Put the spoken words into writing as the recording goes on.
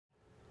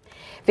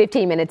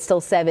15 minutes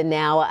till 7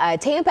 now.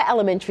 Tampa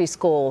Elementary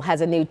School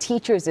has a new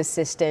teacher's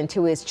assistant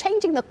who is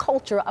changing the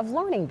culture of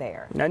learning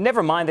there. Now,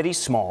 never mind that he's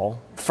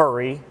small,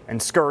 furry,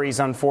 and scurries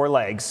on 4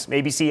 legs.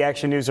 ABC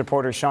Action News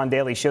reporter Sean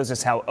Daly shows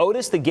us how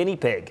Otis the Guinea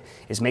Pig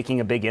is making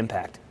a big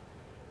impact.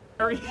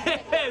 There he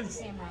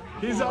is!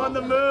 He's on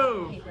the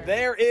move.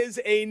 There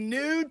is a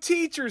new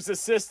teacher's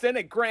assistant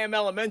at Graham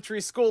Elementary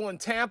School in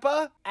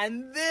Tampa,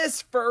 and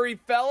this furry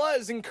fella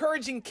is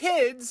encouraging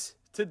kids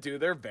to do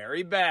their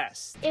very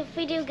best. If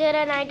we do good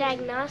on our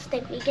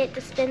diagnostic, we get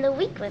to spend the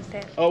week with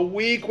him. A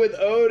week with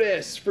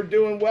Otis for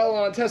doing well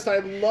on a test. I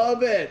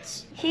love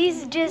it.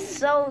 He's just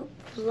so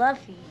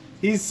fluffy.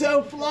 He's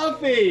so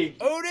fluffy.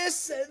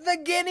 Otis the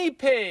Guinea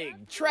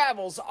Pig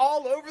travels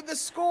all over the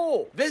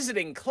school,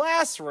 visiting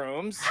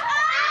classrooms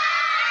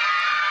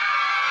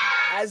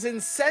as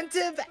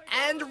incentive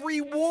and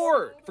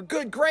reward for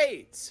good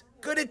grades,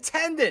 good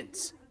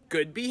attendance,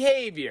 good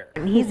behavior.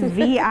 He's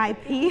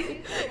VIP.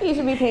 He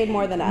should be paid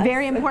more than us.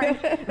 Very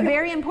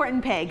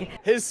important pig.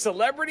 His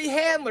celebrity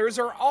handlers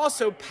are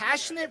also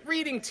passionate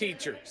reading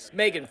teachers,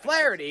 Megan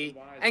Flaherty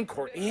and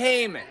Courtney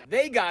Heyman.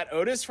 They got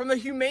Otis from the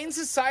Humane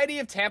Society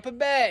of Tampa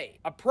Bay,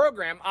 a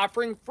program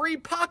offering free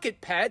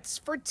pocket pets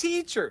for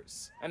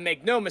teachers. And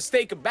make no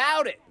mistake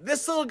about it,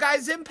 this little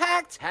guy's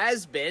impact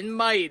has been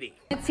mighty.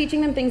 It's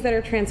teaching them things that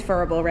are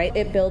transferable, right?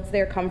 It builds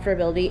their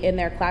comfortability in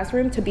their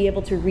classroom to be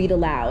able to read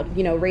aloud,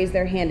 raise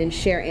their hand and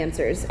share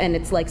answers. And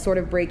it's like sort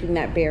of breaking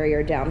that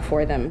barrier down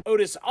for them.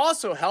 Otis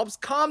also helps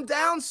calm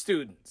down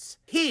students.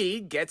 He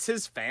gets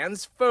his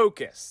fans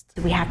focused.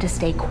 We have to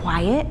stay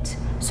quiet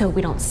so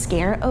we don't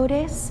scare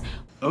Otis.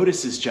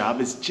 Otis's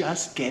job is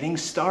just getting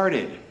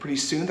started. Pretty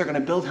soon they're gonna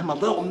build him a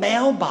little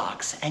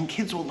mailbox and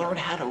kids will learn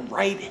how to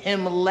write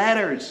him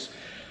letters.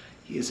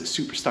 He is a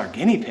superstar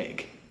guinea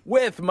pig.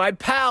 With my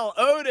pal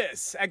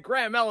Otis at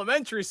Graham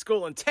Elementary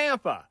School in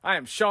Tampa, I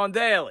am Sean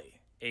Daly,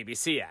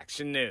 ABC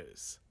Action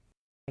News.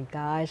 My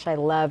gosh, I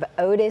love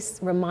Otis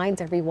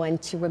reminds everyone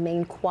to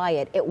remain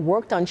quiet. It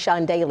worked on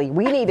Sean Daly.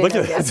 We need to know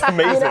this. That's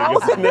amazing.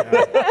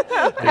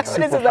 Otis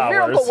is a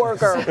miracle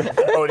worker.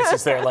 Otis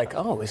is there like,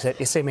 oh, is it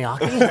Issey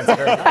Miyake? That's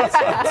very nice.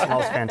 That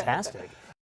smells fantastic.